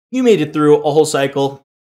You made it through a whole cycle.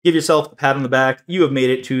 Give yourself a pat on the back. You have made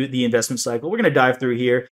it to the investment cycle. We're going to dive through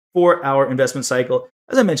here for our investment cycle.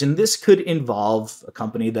 As I mentioned, this could involve a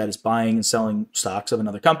company that is buying and selling stocks of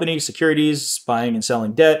another company, securities, buying and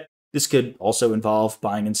selling debt. This could also involve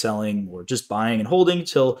buying and selling, or just buying and holding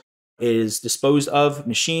till it is disposed of,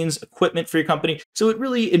 machines, equipment for your company. So it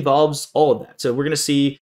really involves all of that. So we're going to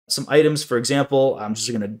see some items. For example, I'm just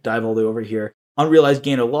going to dive all the way over here. Unrealized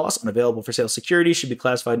gain or loss on available for sale securities should be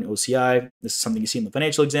classified in OCI. This is something you see in the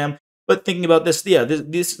financial exam. But thinking about this, yeah,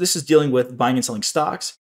 this is dealing with buying and selling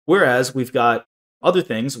stocks. Whereas we've got other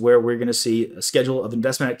things where we're going to see a schedule of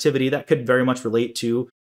investment activity that could very much relate to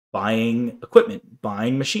buying equipment,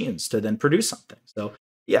 buying machines to then produce something. So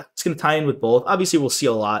yeah, it's going to tie in with both. Obviously, we'll see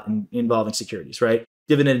a lot involving securities, right?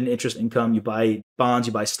 Dividend and interest income. You buy bonds,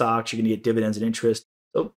 you buy stocks, you're going to get dividends and interest.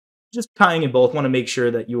 So just tying in both. Want to make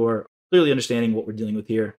sure that you are clearly understanding what we're dealing with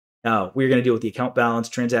here. Now, we're going to deal with the account balance,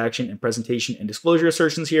 transaction, and presentation and disclosure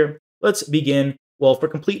assertions here. Let's begin. Well, for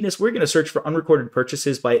completeness, we're going to search for unrecorded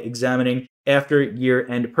purchases by examining after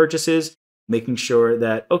year-end purchases, making sure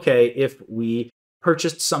that, okay, if we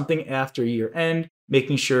purchased something after year-end,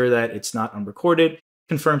 making sure that it's not unrecorded,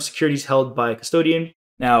 confirm securities held by a custodian.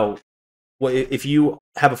 Now, if you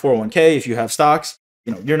have a 401k, if you have stocks,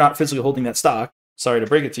 you're not physically holding that stock. Sorry to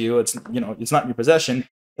break it to you. It's not in your possession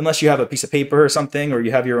unless you have a piece of paper or something, or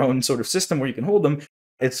you have your own sort of system where you can hold them.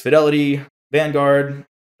 It's Fidelity, Vanguard,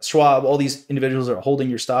 Schwab, all these individuals are holding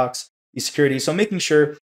your stocks, these securities. So making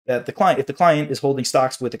sure that if the client is holding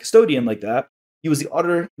stocks with a custodian like that, you as the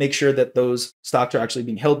auditor make sure that those stocks are actually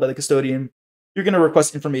being held by the custodian. You're going to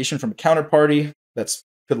request information from a counterparty. That's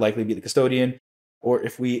could likely be the custodian. Or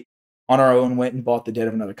if we on our own went and bought the debt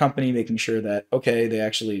of another company, making sure that, okay, they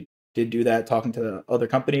actually did do that, talking to the other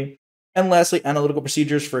company. And lastly, analytical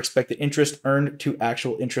procedures for expected interest earned to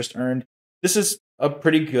actual interest earned. This is a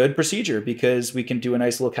pretty good procedure because we can do a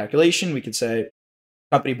nice little calculation. We could say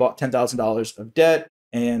company bought $10,000 of debt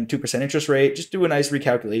and 2% interest rate. Just do a nice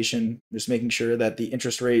recalculation, just making sure that the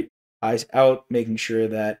interest rate ties out, making sure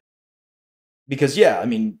that, because yeah, I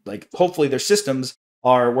mean, like hopefully their systems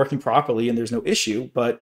are working properly and there's no issue,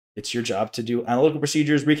 but it's your job to do analytical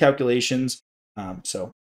procedures, recalculations.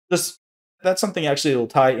 So that's something actually will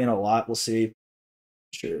tie in a lot. We'll see.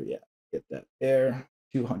 Sure, yeah, get that there.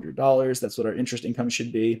 $200. That's what our interest income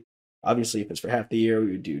should be. Obviously, if it's for half the year,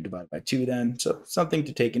 we would do divide by 2 then. So something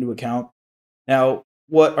to take into account. Now,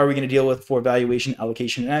 what are we going to deal with for valuation,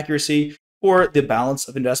 allocation, and accuracy? For the balance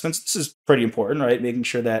of investments, this is pretty important, right? Making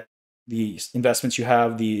sure that the investments you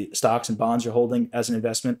have, the stocks and bonds you're holding as an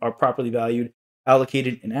investment are properly valued,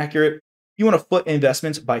 allocated, and accurate. You want to foot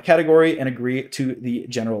investments by category and agree to the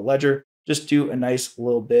general ledger. Just do a nice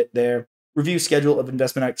little bit there. Review schedule of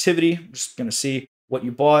investment activity. We're just going to see what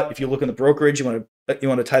you bought. If you look in the brokerage, you want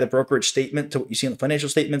to tie the brokerage statement to what you see in the financial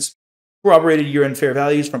statements. Corroborated year-end fair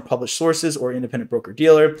values from published sources or independent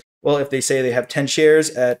broker-dealer. Well, if they say they have 10 shares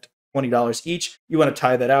at $20 each, you want to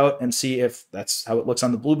tie that out and see if that's how it looks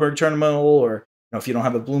on the Bloomberg terminal, or if you don't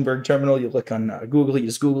have a Bloomberg terminal, you look on Google, you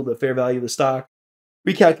just Google the fair value of the stock.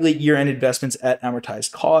 Recalculate year-end investments at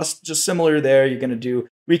amortized cost. Just similar there, you're going to do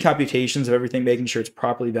recomputations of everything, making sure it's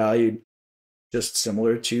properly valued, just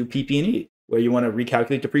similar to PP&E, where you want to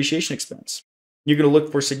recalculate depreciation expense. You're going to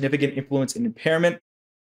look for significant influence in impairment,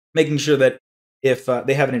 making sure that if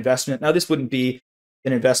they have an investment. Now, this wouldn't be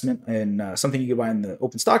an investment in something you could buy in the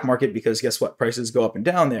open stock market, because guess what? Prices go up and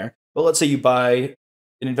down there. But let's say you buy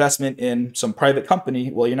an investment in some private company.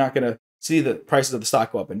 Well, you're not going to see the prices of the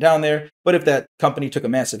stock go up and down there. But if that company took a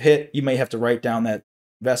massive hit, you may have to write down that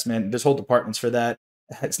investment. There's whole departments for that.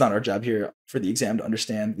 It's not our job here for the exam to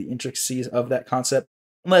understand the intricacies of that concept.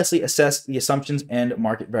 And lastly, assess the assumptions and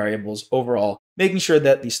market variables overall, making sure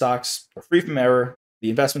that the stocks are free from error,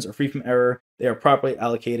 the investments are free from error, they are properly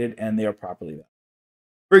allocated, and they are properly valued.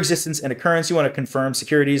 For existence and occurrence, you want to confirm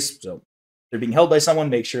securities. So they're being held by someone,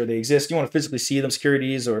 make sure they exist. You want to physically see them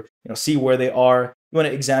securities, or see where they are. You want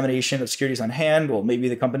an examination of securities on hand. Well, maybe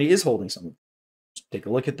the company is holding some. Just take a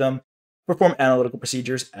look at them. Perform analytical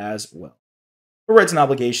procedures as well. For rights and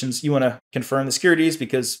obligations, you want to confirm the securities,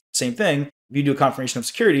 because same thing. If you do a confirmation of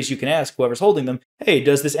securities, you can ask whoever's holding them, hey,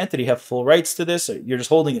 does this entity have full rights to this? Or you're just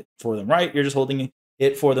holding it for them, right? You're just holding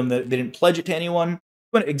it for them. They didn't pledge it to anyone. You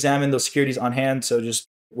want to examine those securities on hand. So just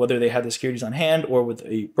whether they have the securities on hand or with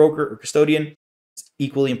a broker or custodian, it's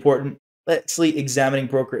equally important. Lastly, examining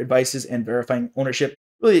broker advices and verifying ownership.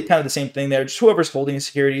 Really kind of the same thing there. Just whoever's holding the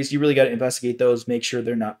securities, you really got to investigate those, make sure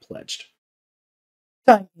they're not pledged.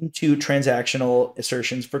 Tying into transactional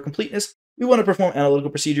assertions for completeness, we want to perform analytical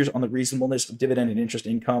procedures on the reasonableness of dividend and interest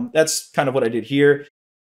income. That's kind of what I did here.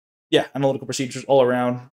 Yeah, analytical procedures all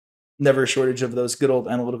around. never a shortage of those good old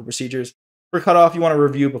analytical procedures. For cutoff, you want to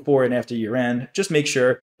review before and after year end. Just make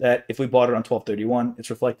sure that if we bought it on 12/31, it's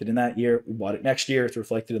reflected in that year. We bought it next year, it's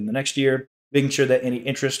reflected in the next year. Making sure that any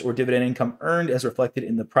interest or dividend income earned is reflected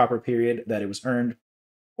in the proper period that it was earned.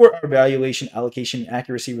 For our valuation, allocation,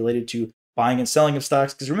 accuracy related to buying and selling of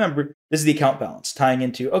stocks. Because remember, this is the account balance tying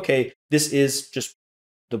into, okay, this is just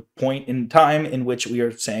the point in time in which we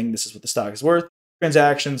are saying this is what the stock is worth.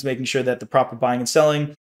 Transactions, making sure that the proper buying and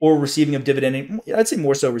selling or receiving of dividend, I'd say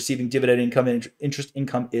more so receiving dividend income and interest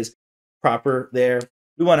income is proper there.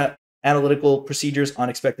 We want to analytical procedures on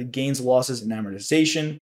expected gains, losses, and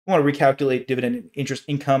amortization. We want to recalculate dividend and interest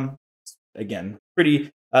income. Again, pretty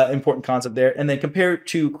important concept there. And then compare it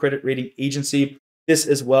to credit rating agency. This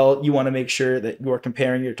as well, you want to make sure that you are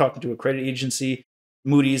comparing, you're talking to a credit agency.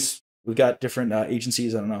 Moody's, we've got different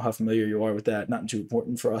agencies. I don't know how familiar you are with that. Not too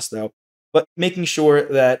important for us though. But making sure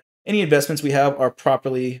that any investments we have are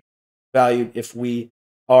properly valued. If we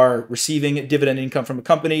are receiving dividend income from a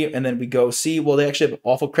company and then we go see, well, they actually have an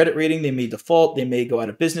awful credit rating. They may default. They may go out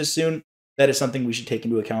of business soon. That is something we should take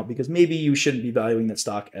into account because maybe you shouldn't be valuing that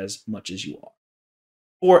stock as much as you are.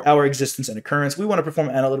 For our existence and occurrence, we want to perform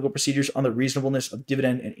analytical procedures on the reasonableness of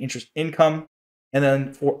dividend and interest income. And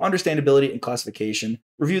then for understandability and classification,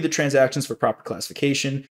 review the transactions for proper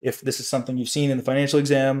classification. If this is something you've seen in the financial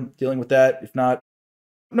exam, dealing with that. If not,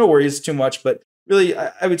 no worries too much. But really,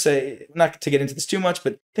 I would say, not to get into this too much,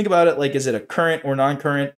 but think about it like, is it a current or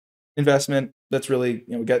non-current investment? That's really,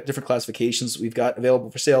 we've got different classifications we've got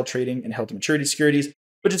available for sale, trading, and held to maturity securities.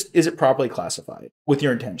 But just, is it properly classified with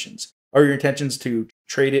your intentions? Are your intentions to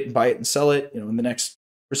trade it and buy it and sell it, in the next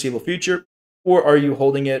foreseeable future? Or are you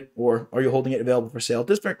holding it, available for sale?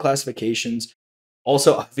 Different classifications.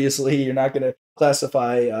 Also, obviously, you're not going to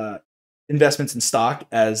classify investments in stock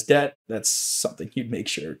as debt. That's something you'd make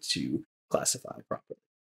sure to classify properly.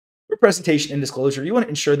 For presentation and disclosure, you want to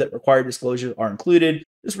ensure that required disclosures are included.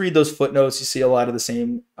 Just read those footnotes. You see a lot of the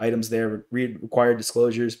same items there. Read required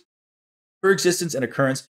disclosures. For existence and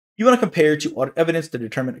occurrence, you want to compare to audit evidence to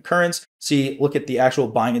determine occurrence. Look at the actual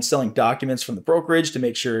buying and selling documents from the brokerage to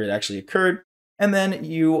make sure it actually occurred. And then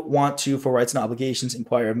you want to, for rights and obligations,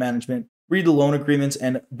 inquire of management. Read the loan agreements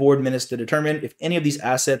and board minutes to determine if any of these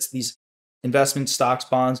assets, these investments, stocks,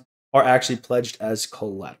 bonds, are actually pledged as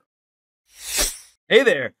collateral. Hey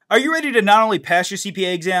there! Are you ready to not only pass your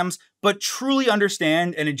CPA exams, but truly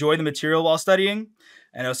understand and enjoy the material while studying?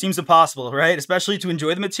 I know it seems impossible, right? Especially to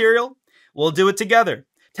enjoy the material? We'll do it together.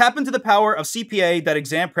 Tap into the power of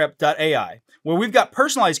CPA.Examprep.ai, where we've got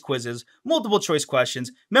personalized quizzes, multiple choice questions,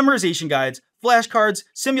 memorization guides, flashcards,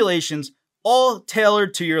 simulations, all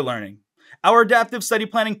tailored to your learning. Our adaptive study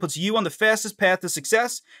planning puts you on the fastest path to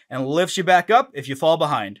success and lifts you back up if you fall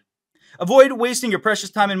behind. Avoid wasting your precious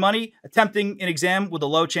time and money attempting an exam with a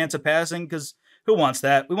low chance of passing, because who wants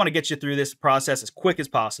that? We want to get you through this process as quick as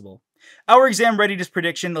possible. Our exam readiness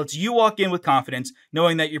prediction lets you walk in with confidence,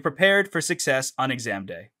 knowing that you're prepared for success on exam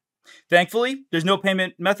day. Thankfully, there's no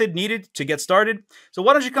payment method needed to get started, so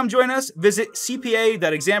why don't you come join us? Visit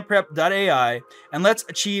CPA.Examprep.ai and let's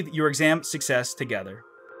achieve your exam success together.